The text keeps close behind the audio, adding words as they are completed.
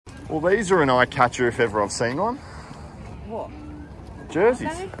Well, these are an eye catcher if ever I've seen one. What?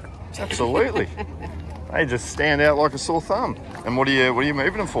 Jerseys. Absolutely. They just stand out like a sore thumb. And what are you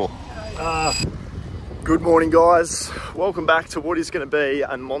moving them for? Good morning, guys. Welcome back to what is going to be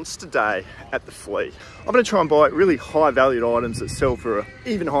a monster day at the Flea. I'm going to try and buy really high valued items that sell for an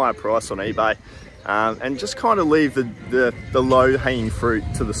even higher price on eBay, and just kind of leave the low hanging fruit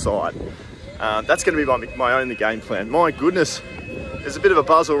to the side. That's going to be my only game plan. My goodness, there's a bit of a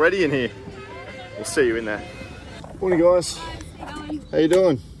buzz already in here. We'll see you in there. Morning, guys. How you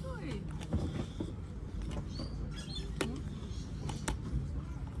doing?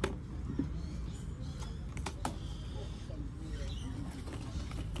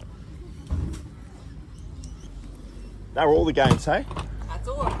 They were all the games, hey? That's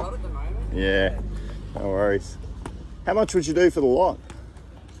all I've got at the moment. Yeah, no worries. How much would you do for the lot?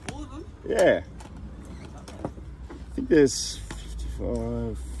 All of them? Yeah. I think there's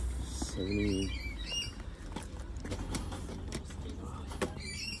 55, 70...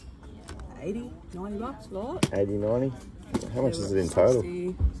 80, 90 bucks a lot. 80, 90? How much is it in 60, total?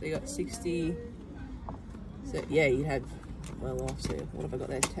 so you got 60. So yeah, you had well off. So what have I got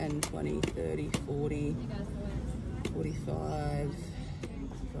there? 10, 20, 30, 40, 45,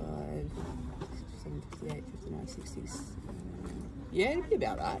 55, 57, 58, 59, 60. Yeah, it'd be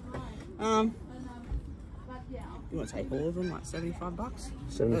about right. You want to take all of them, like 75 bucks?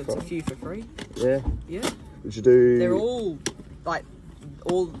 75? It's a few for free. Yeah. Yeah. Would you do... They're all, like,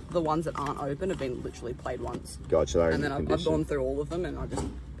 all the ones that aren't open have been literally played once. Gotcha, they're and in then I've gone through all of them and I just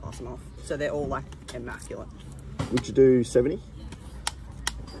pass them off. So they're all, like, immaculate. Would you do 70?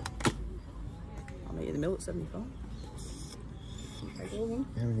 I'll meet you in the middle at 75. Take all of them.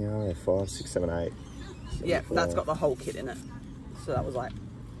 How many are there? 5, 6, 7, 8. Yeah, that's got the whole kit in it. So that was like...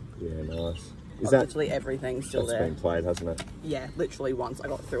 Yeah, nice. Is like that... literally everything still that's there. been played, hasn't it? Yeah, literally once I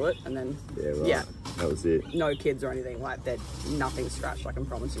got through it and then... Yeah, right. Yeah. That was it. No kids or anything, like, they're nothing scratched, I can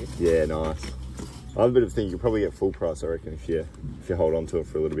promise you. Yeah, nice. I have a bit of a thing, you'll probably get full price, I reckon, if you hold on to it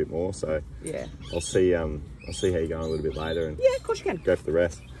for a little bit more. So yeah, I'll see how you're going a little bit later and yeah, of course you can. Go for the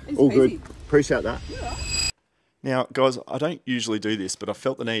rest. Easy All peasy. good. Appreciate that. Yeah. Now, guys, I don't usually do this, but I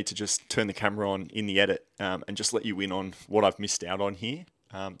felt the need to just turn the camera on in the edit and just let you in on what I've missed out on here.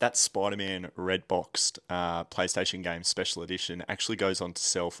 That Spider-Man red boxed PlayStation game special edition actually goes on to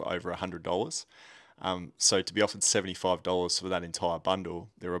sell for over $100. So to be offered $75 for that entire bundle,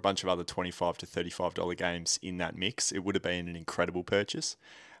 there were a bunch of other $25 to $35 games in that mix. It would have been an incredible purchase.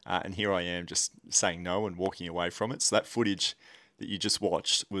 And here I am just saying no and walking away from it. So that footage that you just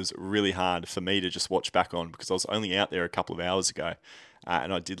watched was really hard for me to just watch back on because I was only out there a couple of hours ago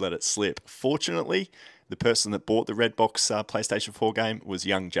and I did let it slip. Fortunately, the person that bought the red box PlayStation 4 game was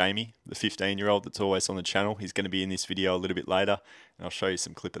young Jamie, the 15-year-old that's always on the channel. He's going to be in this video a little bit later, and I'll show you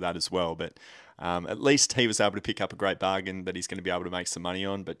some clip of that as well. But at least he was able to pick up a great bargain that he's going to be able to make some money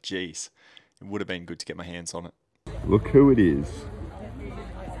on. But geez, it would have been good to get my hands on it. Look who it is.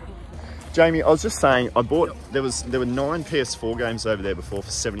 Jamie, I was just saying, I bought, there were 9 PS4 games over there before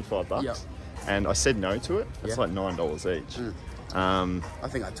for 75 bucks. Yep. And I said no to it. It's like $9 each. I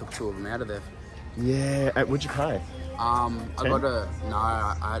think I took 2 of them out of there. Yeah, what'd you pay? I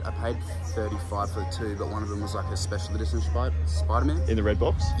paid 35 for the 2, but one of them was like a special edition Spider-Man. In the red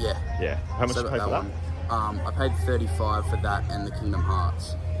box? Yeah. Yeah. How much did you pay for that? I paid 35 for that and the Kingdom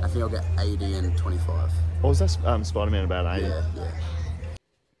Hearts. I think I'll get 80 and 25. What was that Spider-Man about 80? Yeah.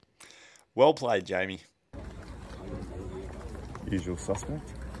 Well played, Jamie. Usual suspect.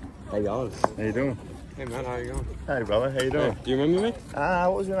 Hey guys. How you doing? Hey man, how you going? Hey brother, how you doing? Hey, do you remember me?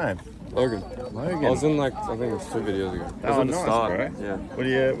 What was your name? Logan. Logan. I was in like, I think it was 2 videos ago. I was Oh, at the nice, start. bro. Yeah. What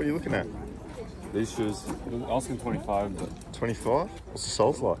are you looking at? These shoes, I was asking 25, but 25? What's the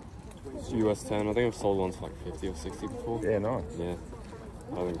soles like? it's US 10. I think I've sold ones for like 50 or 60 before. Yeah, nice. Yeah.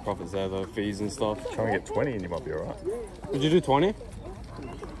 I think profits there though, fees and stuff. Try and get 20 and you might be alright. Would you do 20?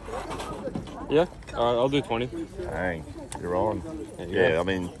 Yeah? Alright, I'll do 20. Dang, you're on. Yeah, I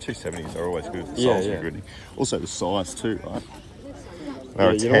mean, 270s are always good. The Yeah, soles yeah. are good. Also the size too, right? Yeah, They're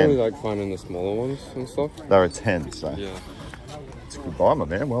a you 10. don't really like finding the smaller ones and stuff. They're a 10, so Yeah. it's a good buy, my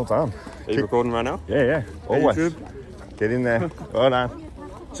man. Well done. Are you recording right now? Yeah. Always. YouTube? Get in there. Well done.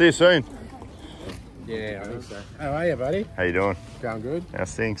 See you soon. Yeah, I think so. How are you, buddy? How you doing? Going good?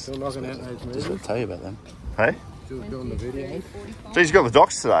 How's things? Still knocking out those moves. Just got to tell you about them. Hey? Still doing the video. Geez, you got the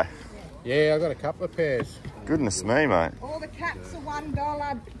docs today. Yeah, I got a couple of pairs. Goodness me, mate. All the caps are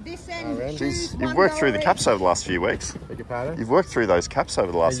 $1. This end, Jeez, you've worked through the caps over the last few weeks. Beg your pardon? You've worked through those caps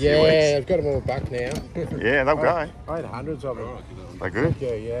over the last few Yeah, weeks. I've got them all back now. Yeah, they'll go. I had hundreds of them. They're good.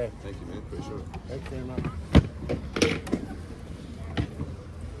 Yeah. Thank you man, for sure. Thanks very much.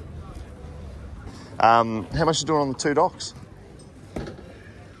 How much you doing on the 2 docks? Look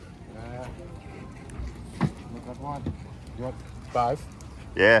at one. You want both?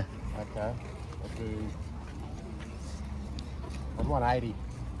 Yeah, Okay. I'll do. I'd want 80.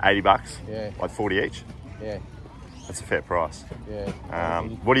 $80. Yeah. Like 40 each. Yeah. That's a fair price. Yeah.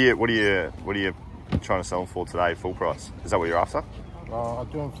 What are you trying to sell them for today? Full price? Is that what you're after? Well, I'll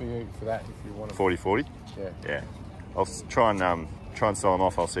do them for you for that if you want them. 40. Yeah. Yeah. I'll try and sell them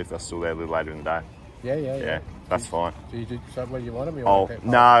off. I'll see if they're still there a little later in the day. Yeah. That's fine. Do you so where you want them? You Oh want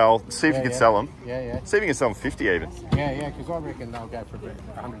no, I'll see if you can sell them. Yeah. See if you can sell them 50 even. Yeah, because I reckon they'll go for about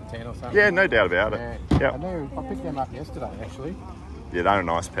 110 or something. Yeah, no doubt about it. Yeah. I picked them up yesterday, actually. Yeah, they're a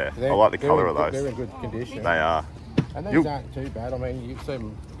nice pair. I like the colour of those. They're in good condition. They are. And these aren't too bad. I mean, you see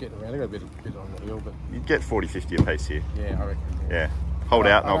them getting around. They got a bit on the hill, but You'd get 40, 50 a piece here. yeah, I reckon. Yeah. Hold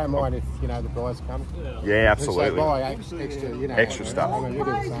out. I don't mind if the guys come. Yeah, absolutely. So buy extra, Extra stuff. I mean, we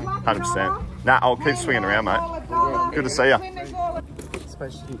do the same. 100%. Nah, I'll keep swinging around, mate. Good to see you. I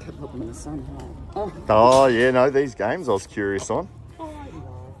suppose you didn't put them in the sun, huh? Oh, yeah, no, these games I was curious on.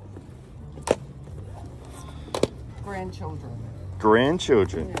 Grandchildren.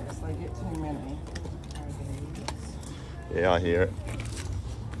 Yes, they get too many. Yeah, I hear it.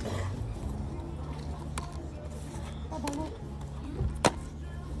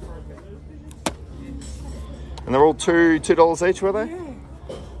 And they're all $2 each, were they? Yeah.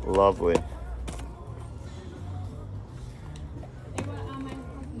 Lovely.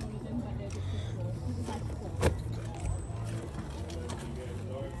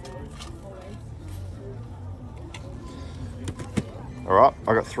 All right,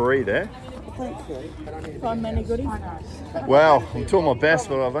 I got 3 there. Thank you. Find many goodies? Well, I'm doing my best,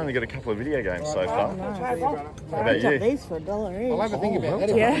 but I've only got a couple of video games so far. How about you? These for $1 each. I'll have a think about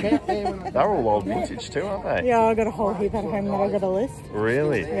that. Yeah. They're all old vintage too, aren't they? Yeah, I got a whole heap at home that I got a list.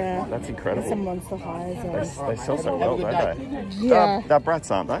 Really? Yeah. That's incredible. Some Monster Highs. They sell so well, don't they? Yeah. They're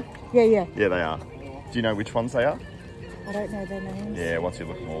brats, aren't they? Yeah. Yeah, they are. Do you know which ones they are? I don't know their names. Yeah, once you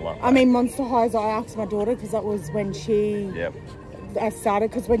look them all up. I mean, Monster Highs, I asked my daughter because that was when she Yep. started,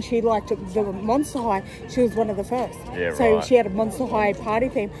 because when she liked the Monster High, she was one of the first. Yeah, so right. she had a Monster High party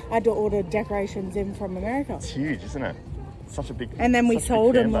theme. I had to order decorations in from America. It's huge, isn't it? Such a big. And then we such a big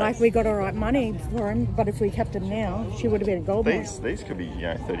sold them, fan like base. we got all right money for them. But if we kept them now, she would have been a gold mine. These could be, you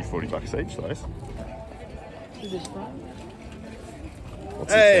know, $30-40 each. Those.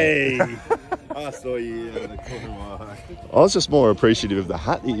 Hey! I saw you in the corner of my eye. I was just more appreciative of the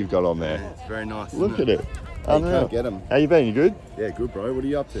hat that you've got on there. It's very nice. Look isn't at it. You can't get them. How you been? You good? Yeah, good, bro. What are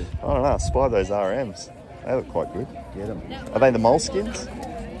you up to? I don't know. I spied those RMs. They look quite good. Get them. Are they the moleskins?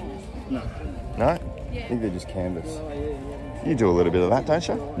 No. No? I think they're just canvas. You do a little bit of that, don't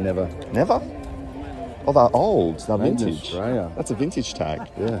you? Never. Never? Oh, they're old. They're Made in vintage. Australia. That's a vintage tag.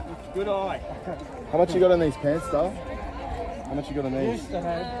 Yeah. Good eye. How much you got on these pants, Dale? How much you got on these?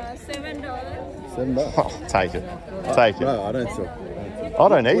 $7. $7. Oh, take it. Take it. No, I don't sell. I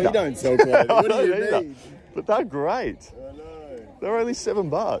don't either. We don't sell clothing. I What do don't you either. need? But they're great. I know. They're only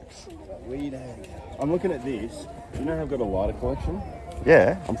 $7. We don't. I'm looking at this. You know how I've got a lighter collection?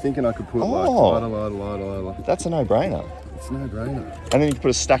 Yeah. I'm thinking I could put like Oh. lighter. That's a no-brainer. It's no brainer. And then you can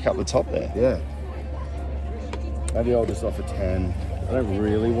put a stack up the top there. Yeah. Maybe I'll just offer 10. I don't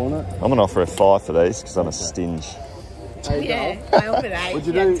really want it. I'm going to offer a 5 for these because I'm a stinge. Yeah, I offered 8. What'd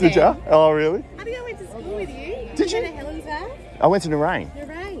you do? Did ya? Oh, really? I think I went to school with you. Did you? At Helen's house. I went to Narain.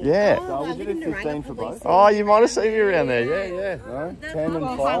 Narain. Yeah. Oh, I would live you in do Narain. 15 for both? Oh, you might have seen me around there. Yeah. No? The 10 and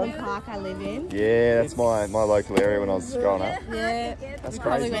Highland 5? Park I live in. Yeah, that's my local area when I was growing up. Yeah. That's We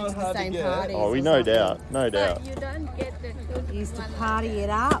probably crazy. went to the same parties. Oh, we or no something. doubt. No doubt. You don't get the good Used to one. party it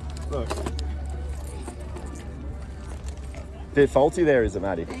up. Look. Bit faulty there, is it,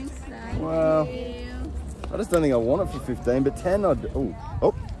 Maddie? Thanks, Well, I just don't think I want it for 15, but 10 I'd...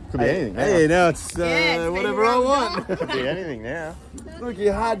 Oh, Could be anything now. Hey, now it's Yeah, it's whatever been I rubbed want. Could be anything now. Look,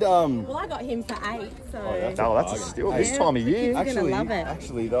 you had... Well, I got him for 8, so... Oh, that's a steal this Yeah, time of the year. kids are gonna love it.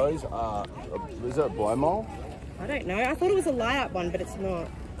 Actually, those are... Is that a blow mold? I don't know. I thought it was a layup one, but it's not.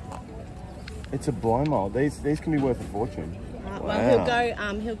 It's a blow mold. These can be worth a fortune. Well,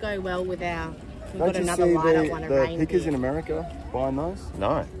 Wow. he'll go well with our... We've Don't got you another see light up one, a the reindeer. pickers in America buying those?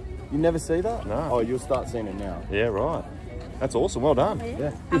 No. You never see that? No. Oh, you'll start seeing it now. Yeah, right. That's awesome. Well done.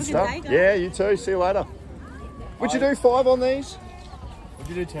 Yeah. Good stuff. Yeah, you too. See you later. Would you do 5 on these? Would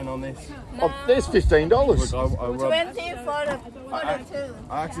you do 10 on this? Oh, there's $15. Look, I rubbed... 20 for the 2.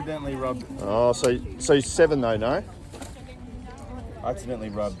 I accidentally rubbed... Oh, so 7 though, no? I accidentally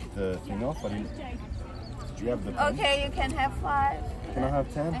rubbed the thing off. I didn't... Do you have the pen? Okay, you can have 5. Can I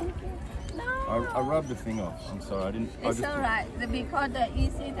have 10? No, I rubbed the thing off. I'm sorry, I didn't... I it's just... alright. Because the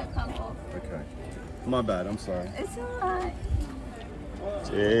easy to come off. Okay. My bad, I'm sorry. It's alright.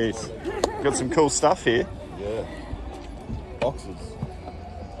 Jeez. Got some cool stuff here. Yeah. Boxes.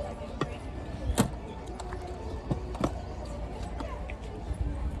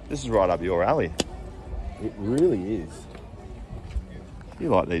 This is right up your alley. It really is. You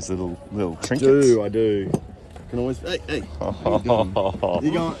like these little trinkets? I do. Can always. Hey. What are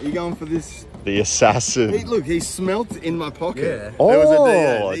you doing? You going for this? The assassin. Hey, look, he smelt in my pocket. Yeah. There was a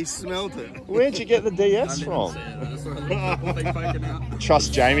Oh. DS. He smelt it. Where'd you get the DS from? I just saw a little thing poking out.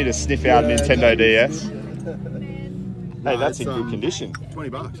 Trust Jamie to sniff out Nintendo DS. Hey, that's in it's, good condition. $20. I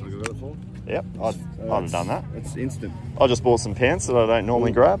got it for. Yep, I'd have done that. It's instant. I just bought some pants that I don't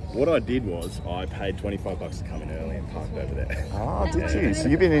normally grab. What I did was I paid $25 to come in early and parked over there. Oh, did you? So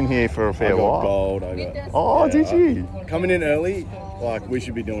you've been in here for a I fair got while. gold. Oh, did you? Coming in early, like we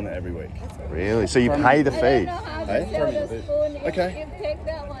should be doing it every week. Really? So you pay the fee? Okay.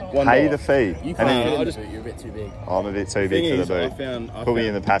 Pay the fee. You And can't then- fit in the boot, you're a bit too big. I'm a bit too Thing big for is, the I boot. Put me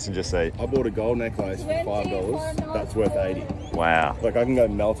in the passenger seat. I bought a gold necklace for $5. That's worth 80. Wow. Like I can go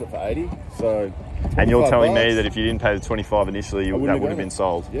melt it for 80. So. And you're telling me $25. that if you didn't pay the 25 initially, I wouldn't that have would have done been it.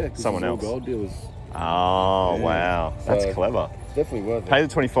 sold? Yeah, 'cause Someone it's all else. gold dealers. Oh, Yeah. wow. That's So- clever. Definitely worth it. Pay the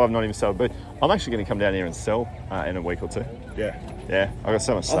 25, not even sell a boot. I'm actually going to come down here and sell in a week or two. Yeah. Yeah, I got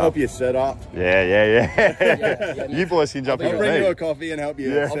so much I'll stuff. help you set up. Yeah. You boys can jump in I'll with bring you me. a coffee and help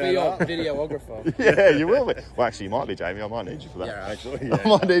you Yeah. I'll set be your up. videographer. Yeah, you will be. Well, actually, you might be, Jamie. I might need you for that. Yeah, right. Actually, I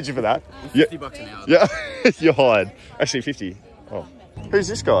might need you for that. Yeah, $50 an hour. yeah. You're hired. Actually, 50. Oh, who's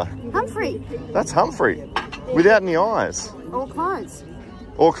this guy? Humphrey, That's Humphrey, without any eyes all clothes.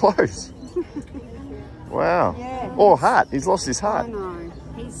 or clothes. Wow. Yeah. Or hat. He's lost his hat. No,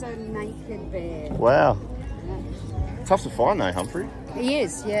 he's a naked bear. Wow. Tough to find though, Humphrey. He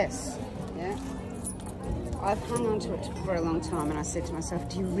is, yes. Yeah. I've hung on to it for a long time and I said to myself,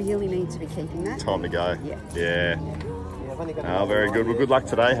 do you really need to be keeping that? Time to go. Yeah. Yeah. Oh, very good. Well, good luck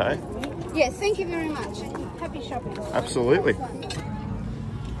today, hey? Yeah, thank you very much. Happy shopping. Absolutely.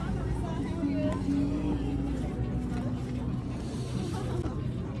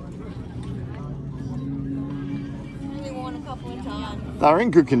 Only worn a couple of times. They're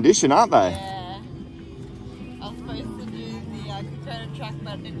in good condition, aren't they? Yeah. I was supposed to do the Dakota track,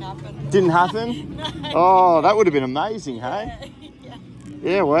 but it didn't happen. Didn't happen? No. Oh, that would have been amazing, hey? Yeah.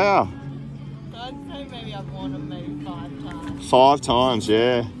 Yeah, wow. So I'd say maybe I've worn them maybe 5 times. 5 times,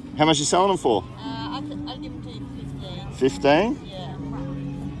 yeah. How much are you selling them for? I'd give them to you 15. 15? Yeah.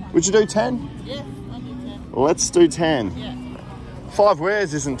 Would you do 10? Yes, I'll do 10. Let's do 10. Yeah. 5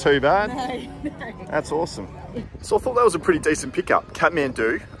 wears isn't too bad. No. That's awesome. So I thought that was a pretty decent pickup.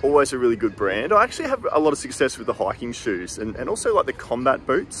 Kathmandu, always a really good brand. I actually have a lot of success with the hiking shoes and also like the combat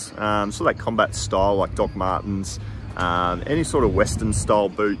boots. So that combat style like Doc Martens, any sort of Western style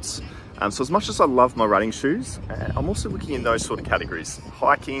boots. So as much as I love my running shoes, I'm also looking in those sort of categories.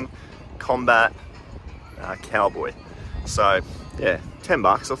 Hiking, combat, cowboy. So yeah, $10.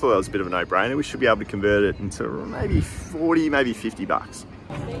 I thought that was a bit of a no-brainer. We should be able to convert it into maybe 40, maybe $50.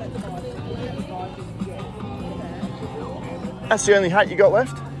 That's the only hat you got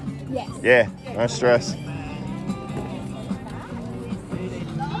left? Yes. Yeah, no stress.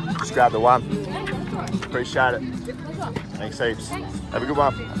 Just grab the one. Appreciate it. Thanks heaps. Have a good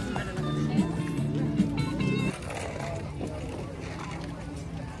one.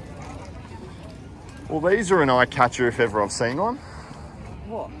 Well, these are an eye catcher if ever I've seen one.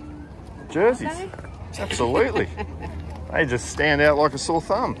 What? Jerseys. Absolutely. They just stand out like a sore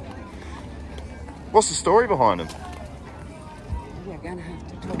thumb. What's the story behind them? We're going to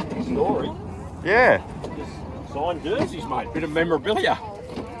have to talk. Story. Yeah. Signed jerseys, mate. Bit of memorabilia.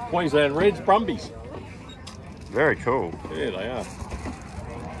 Queensland Reds, Brumbies. Very cool. Yeah, they are.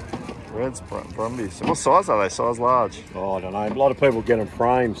 Reds, Brumbies. What size are they? Size large? Oh, I don't know. A lot of people get them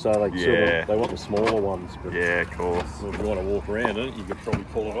framed, so they Yeah. they want the smaller ones. But Yeah, of course. if you want to walk around in it, you could probably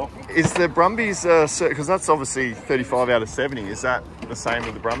pull it off. Is the Brumbies, because that's obviously 35 out of 70, is that the same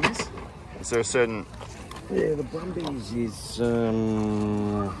with the Brumbies? Is there a certain... Yeah, the Brumbies is,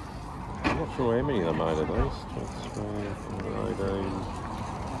 I'm not sure how many they made of these.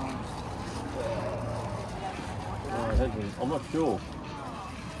 18. I'm not sure.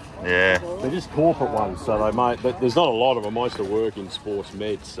 Yeah. They're just corporate ones, so they might. There's not a lot of them. I used to work in sports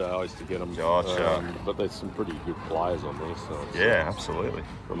med, so I used to get them. Gotcha. But there's some pretty good players on there. So Yeah, absolutely.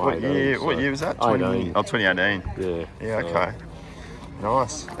 From What 18, year, so- what year was that? 18. Oh, 2018. Yeah. Yeah, okay.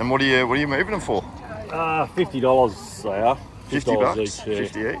 Nice. And what are you moving them for? $50 they are. $50 each. Yeah.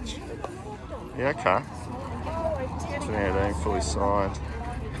 50 each. Yeah, okay. 2018, fully signed.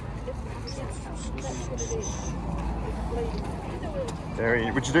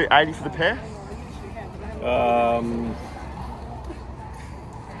 Would you do 80 for the pair? I'll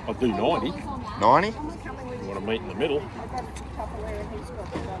do 90. 90? You want to meet in the middle?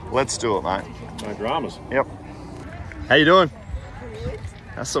 Let's do it, mate. No dramas. Yep. How you doing?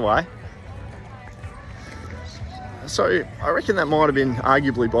 That's the way. So I reckon that might have been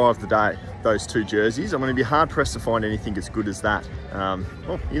arguably buy of the day, those two jerseys. I'm going to be hard pressed to find anything as good as that.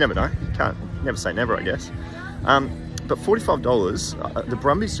 Well, you never know. You never say never, I guess. But $45, the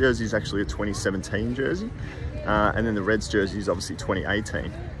Brumbies jersey is actually a 2017 jersey. And then the Reds jersey is obviously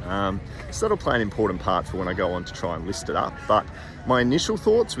 2018. So that'll play an important part for when I go on to try and list it up. But my initial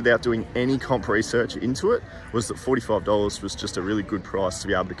thoughts, without doing any comp research into it, was that $45 was just a really good price to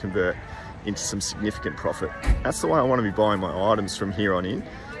be able to convert into some significant profit. That's the way I want to be buying my items from here on in.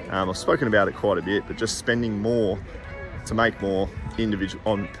 I've spoken about it quite a bit, but just spending more to make more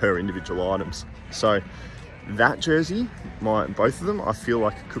per individual items. So that jersey, both of them, I feel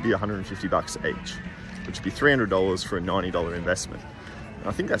like it could be 150 bucks each, which would be $300 for a $90 investment. And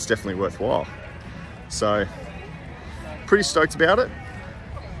I think that's definitely worthwhile. So pretty stoked about it.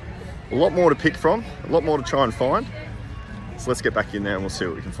 A lot more to pick from, a lot more to try and find. So let's get back in there and we'll see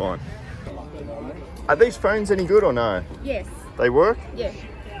what we can find. Are these phones any good or no? Yes. They work? Yeah.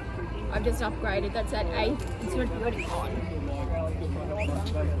 I've just upgraded. That's at 8. It's already on.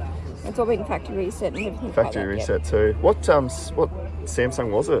 It's all been factory reset and everything. Factory reset too. What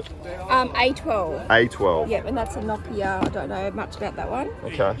Samsung was it? A12. A12. Yep, and that's a Nokia. I don't know much about that one.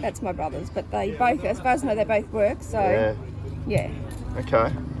 Okay. That's my brother's, but they both, as far as I know, they both work. So yeah.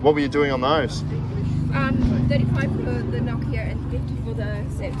 Okay. What were you doing on those? 35 for the Nokia and 50 for the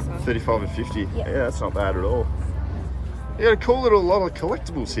Samsung. 35 and 50. Yep. Yeah, that's not bad at all. You got a cool little lot of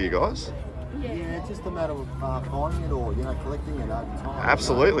collectibles here, guys. Yeah, it's just a matter of finding it or, collecting it over time.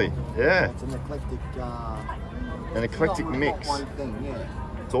 Absolutely, yeah. It's an eclectic mix. One thing, yeah.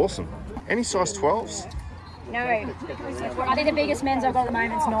 It's awesome. Any size 12s? No. I think the biggest men's I've got at the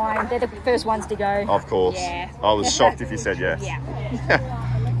moment is 9. They're the first ones to go. Of course. Yeah. I was shocked if you said yes. Yeah.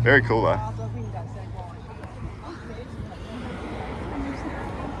 Very cool though.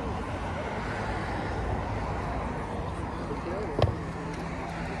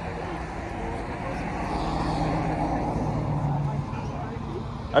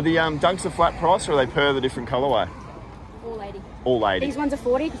 Are the dunks a flat price or are they per the different colourway? All 80. All 80. These ones are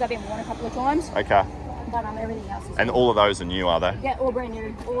 40 because they've been worn a couple of times. Okay. But everything else is. And all of those are new, are they? Yeah, all brand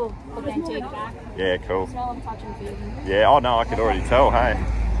new. All authentic. Yeah, cool. Smell them, touch them, feel them. Yeah, oh no, I could already tell, hey.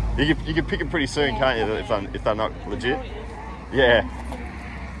 You can pick them pretty soon, can't you, if they're not legit? Yeah.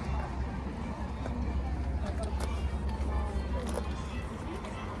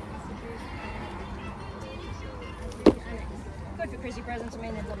 Good for Chrissy presents. I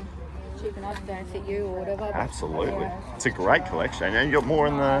mean, they're bloody cheap enough, don't fit you or whatever. Absolutely. It's a great collection. And you got more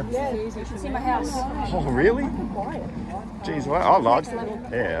in the... Yeah, it's in my house. Oh, really? Jeez, well, I like it.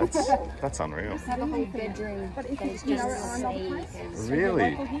 Yeah, that's unreal. Have a whole bedroom that is just safe.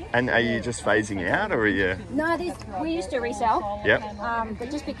 Really? And are you just phasing out, or are you... No, we used to resell. Yep.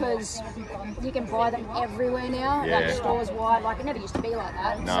 But just because you can buy them everywhere now, like stores wide, like it never used to be like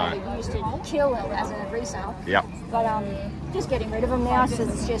that. No. So we used to kill it as a resale. Yep. But just getting rid of them now, so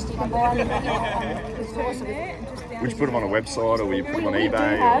it's just you can buy them on the store. So would you put them on a website, or will you put them on eBay? We do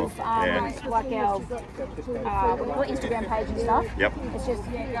have or, like our Instagram page and stuff. Yep. It's just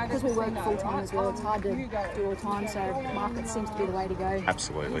because we work full time as well. It's hard to do all the time, so market seems to be the way to go.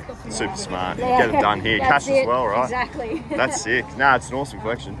 Absolutely, super smart. Yeah. Get it done here, cash as well, right? Exactly. That's sick. Nah, it's an awesome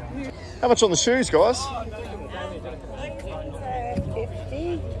collection. How much on the shoes, guys?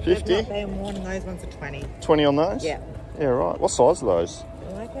 50. 50. Those ones are 20. 20 on those? Yeah. Yeah, right. What size are those?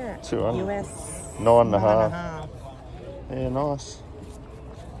 I like it. 200. US. 9.5. Yeah, nice.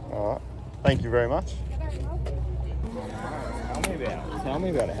 All right. Thank you very much. Tell me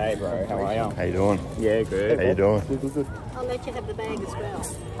about it. Hey, bro. How are you? How you doing? Yeah, good. How you doing? Good. I'll let you have the bag as well.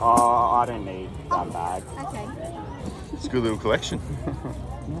 Oh, I don't need that bag. Okay. It's a good little collection.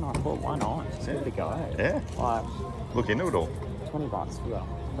 Man, I thought, why not? Just give it a go. Yeah. Like, look into it all. $20 for that.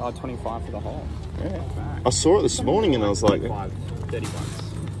 Oh, 25 for the whole. Yeah. I saw it this morning and I was like... 30 bucks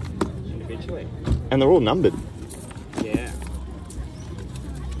individually. And they're all numbered. Yeah.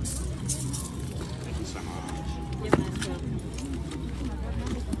 Thank you so much.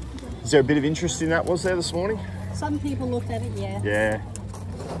 Is there a bit of interest in that, was there, this morning? Some people looked at it, yeah. Yeah.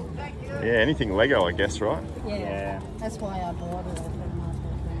 Yeah, anything Lego, I guess, right? Yeah. That's why I bought it.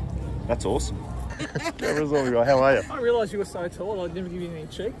 That's awesome. How are you? I realised you were so tall, I'd never give you any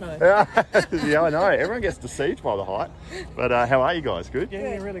cheek, mate. Yeah, I know. Everyone gets deceived by the height. But how are you guys? Good?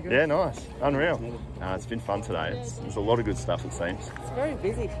 Yeah, really good. Yeah, nice. Unreal. It's been fun today. There's a lot of good stuff, it seems. It's very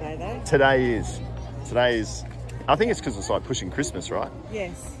busy today, though. Today today's, I think it's because it's like pushing Christmas, right?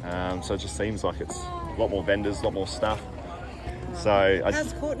 Yes. So it just seems like it's a lot more vendors, a lot more stuff. So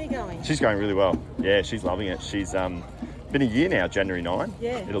how's Courtney going? She's going really well. Yeah, she's loving it. She's been a year now, January 9.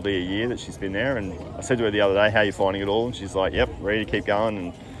 Yeah. It'll be a year that she's been there. And I said to her the other day, how are you finding it all? And she's like, yep, ready to keep going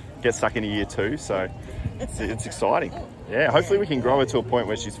and get stuck into year 2. So it's exciting. Yeah, hopefully we can grow her to a point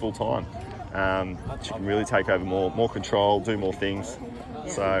where she's full time. She can really take over more control, do more things.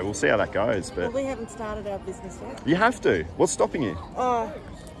 Yeah. So we'll see how that goes. But Well, we haven't started our business yet. you have to. What's stopping you?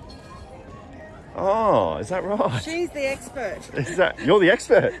 Oh, is that right? She's the expert. You're the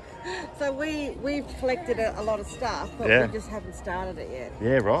expert? So we've collected a lot of stuff, but Yeah. we just haven't started it yet.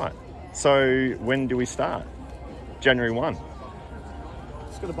 Yeah, right. So when do we start? January 1.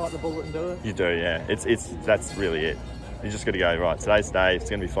 Just got to bite the bullet and do it. You do, yeah. That's really it. You just got to go, right, today's the day, it's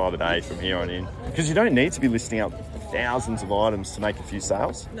going to be 5 a day from here on in. Because you don't need to be listing up thousands of items to make a few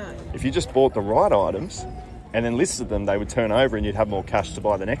sales. No. If you just bought the right items and then listed them, they would turn over and you'd have more cash to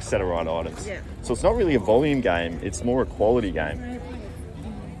buy the next set of right items. Yeah. So it's not really a volume game, it's more a quality game.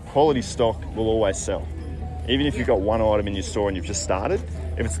 Quality stock will always sell. Even if you've got one item in your store and you've just started,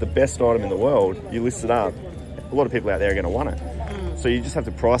 if it's the best item in the world, you list it up, a lot of people out there are going to want it. So you just have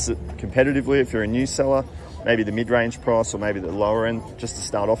to price it competitively if you're a new seller, maybe the mid-range price or maybe the lower end just to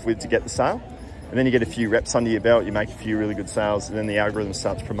start off with to get the sale. And then you get a few reps under your belt, you make a few really good sales, and then the algorithm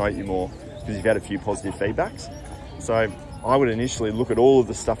starts to promote you more because you've had a few positive feedbacks. So I would initially look at all of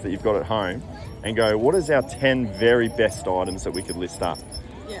the stuff that you've got at home and go, what is our 10 very best items that we could list up?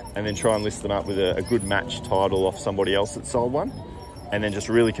 Yeah. And then try and list them up with a good match title off somebody else that sold one. And then just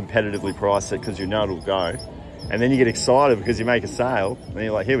really competitively price it because you know it'll go. And then you get excited because you make a sale and then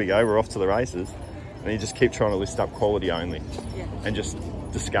you're like, here we go, we're off to the races. And you just keep trying to list up quality only and just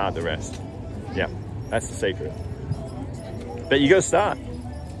discard the rest. Yeah, that's the secret. But you got to start.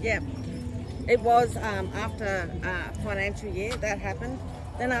 Yeah. It was after financial year, that happened.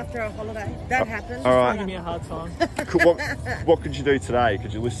 Then after a holiday, that happened. All right. Give me a hard time. What could you do today?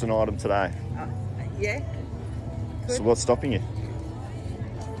 Could you list an item today? Yeah. So what's stopping you?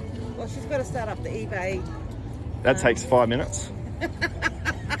 Well, she's got to start up the eBay. That takes 5 minutes.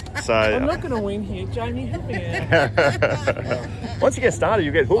 So I'm not going to win here. Jamie, help me out. Once you get started,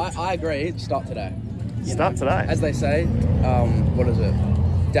 you get hooked. I agree. Start today. Start today. As they say, what is it?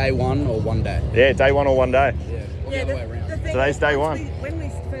 Day 1 or 1 day? Yeah, day 1 or 1 day. Yeah, the thing Today's is, day 1. When we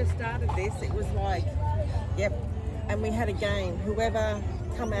first started this, it was like, yep, and we had a game. Whoever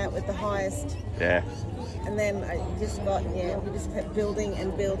come out with the highest. Yeah. And then we just kept building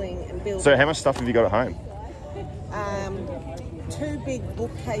and building and building. So how much stuff have you got at home? 2 big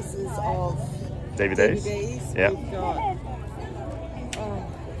bookcases of DVDs. Yeah. We've got,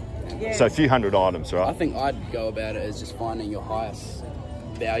 yeah. So a few hundred items, right? I think I'd go about it as just finding your highest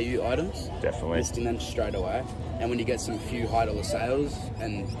value items. Definitely. Listing them straight away. And when you get some few high dollar sales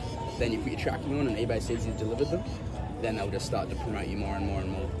and then you put your tracking on and eBay sees you've delivered them, then they'll just start to promote you more and more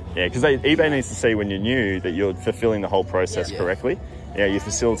and more. Yeah, because eBay needs to see when you're new that you're fulfilling the whole process correctly. Yeah, you're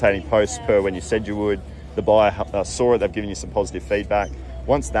facilitating posts per when you said you would. The buyer saw it, they've given you some positive feedback.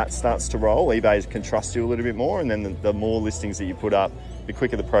 Once that starts to roll, eBay can trust you a little bit more, and then the more listings that you put up, the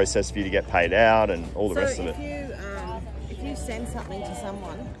quicker the process for you to get paid out and all the rest of it. If you send something to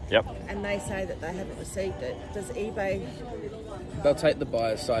someone and they say that they haven't received it, does eBay... They'll take the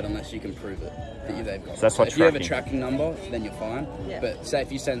buyer's side unless you can prove it that they've got it. So that's what if you have a tracking number, then you're fine. Yeah. But say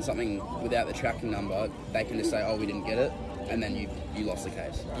if you send something without the tracking number, they can just say, oh, we didn't get it, and then you lost the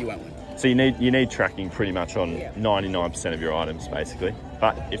case. You won't win. So you need tracking pretty much on 99% of your items, basically.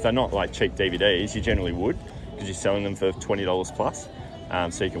 But if they're not like cheap DVDs, you generally would, because you're selling them for $20 plus,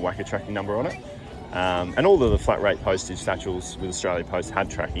 so you can whack a tracking number on it. And all of the flat rate postage satchels with Australia Post have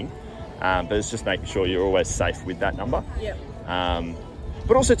tracking, but it's just making sure you're always safe with that number. Yep.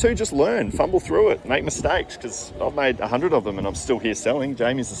 But also too, just learn, fumble through it, make mistakes, because I've made 100 of them and I'm still here selling.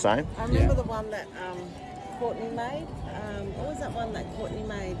 Jamie's the same. I remember the one that Courtney made. What was that one that Courtney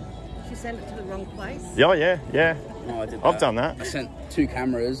made? She sent it to the wrong place. Oh, yeah. No, I did I've done that. I sent 2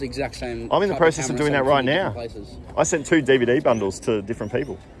 cameras, exact same. I'm in the process of doing that right now. Places. I sent 2 DVD bundles to different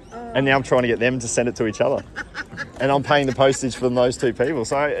people. And now I'm trying to get them to send it to each other. And I'm paying the postage for those 2 people.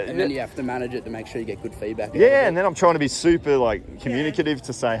 So and then you have to manage it to make sure you get good feedback. Yeah, and then I'm trying to be super communicative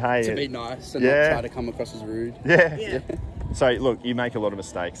to say, hey, to be nice and not try to come across as rude. Yeah. So look, you make a lot of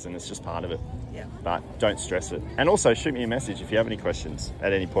mistakes and it's just part of it. Yeah. But don't stress it. And also shoot me a message if you have any questions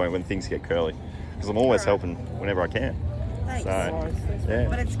at any point when things get curly, because I'm always helping whenever I can. Thanks. So, yeah.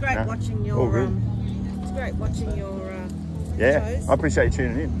 But it's great watching your it's great watching your shows. I appreciate you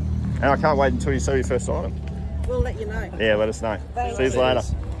tuning in. And I can't wait until you sell your first item. We'll let you know. Yeah, let us know. Thanks. See you later.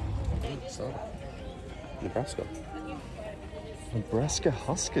 Nebraska. Nebraska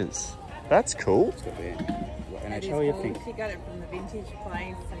Huskers. That's cool. It's got the NHL, you think? She got it from the vintage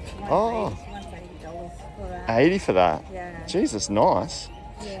place. Oh. $80 for that. 80 for that. Yeah. Jesus, nice.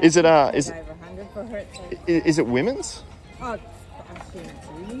 Yeah, Is it over 100 for her. So. Is it women's? Oh, I assume it's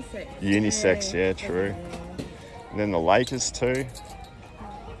unisex. Unisex, yeah, true. And then the Lakers too.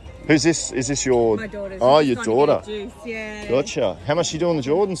 Who's this? Is this your? My daughter's. Oh, your daughter. Juice, yeah. Gotcha. How much are you doing the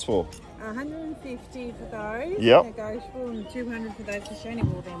Jordans for? 150 for those. Yep. Negotiable, and 200 for those. She only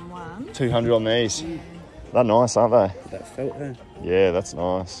bought them one. 200 on these. Yeah. They're nice, aren't they? That felt there. Yeah, that's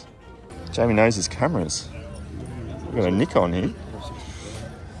nice. Jamie knows his cameras. We've got a Nikon here.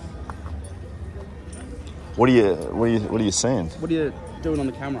 What are you seeing? What are you doing on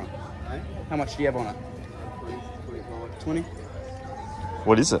the camera? How much do you have on it? 20.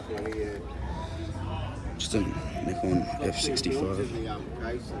 What is it? Just a Nikon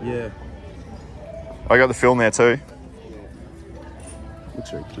F65. Yeah. I got the film there too.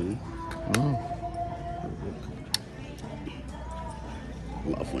 Looks very clean.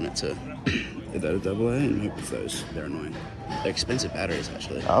 Love when it's a double A and hope with those. They're annoying. They're expensive batteries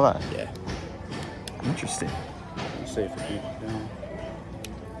actually. Are they? Yeah. Interesting. Let's see if we can.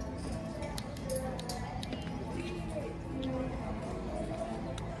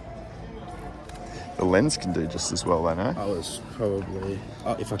 The lens can do just as well, I know. I was probably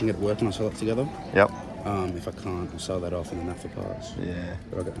if I can get it working, I'll sell it together. Yep. If I can't, I'll sell that off and then that for parts. Yeah.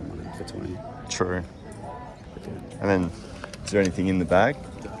 But I'll get the money for 20. True. Okay. And then, is there anything in the bag?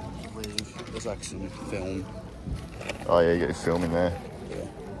 There's like some film. Oh yeah, you got your film in there. Yeah.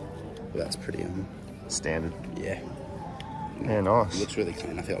 But that's pretty standard. Yeah. Yeah, nice. It looks really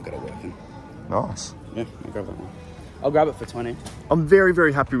clean. I think I'll get it working. Nice. Yeah, I'll grab that one. I'll grab it for 20. I'm very,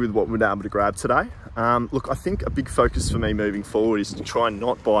 very happy with what we've been able to grab today. Look, I think a big focus for me moving forward is to try and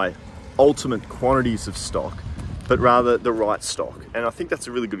not buy ultimate quantities of stock, but rather the right stock. And I think that's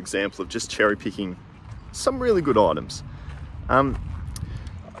a really good example of just cherry picking some really good items.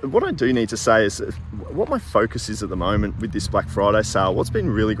 What I do need to say is what my focus is at the moment with this Black Friday sale. What's been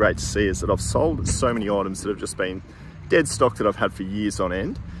really great to see is that I've sold so many items that have just been dead stock that I've had for years on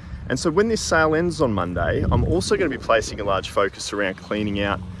end. And so when this sale ends on Monday, I'm also going to be placing a large focus around cleaning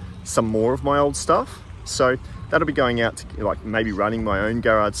out some more of my old stuff. So that'll be going out to like maybe running my own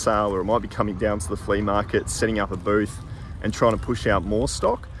garage sale, or it might be coming down to the flea market, setting up a booth and trying to push out more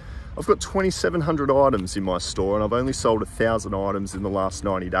stock. I've got 2,700 items in my store and I've only sold 1,000 items in the last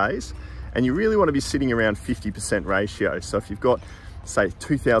 90 days. And you really want to be sitting around 50% ratio. So if you've got, say,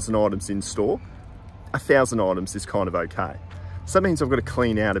 2,000 items in store, 1,000 items is kind of okay. So that means I've got to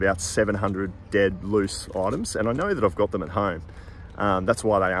clean out about 700 dead, loose items, and I know that I've got them at home. That's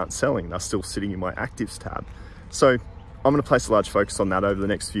why they aren't selling. They're still sitting in my actives tab. So I'm going to place a large focus on that over the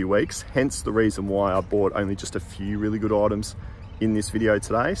next few weeks, hence the reason why I bought only just a few really good items in this video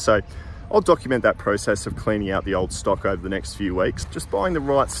today. So I'll document that process of cleaning out the old stock over the next few weeks. Just buying the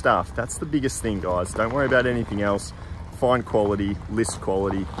right stuff. That's the biggest thing, guys. Don't worry about anything else. Find quality, list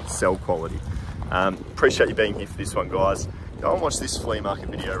quality, sell quality. Appreciate you being here for this one, guys. Go and watch this flea market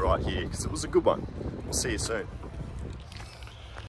video right here because it was a good one. We'll see you soon.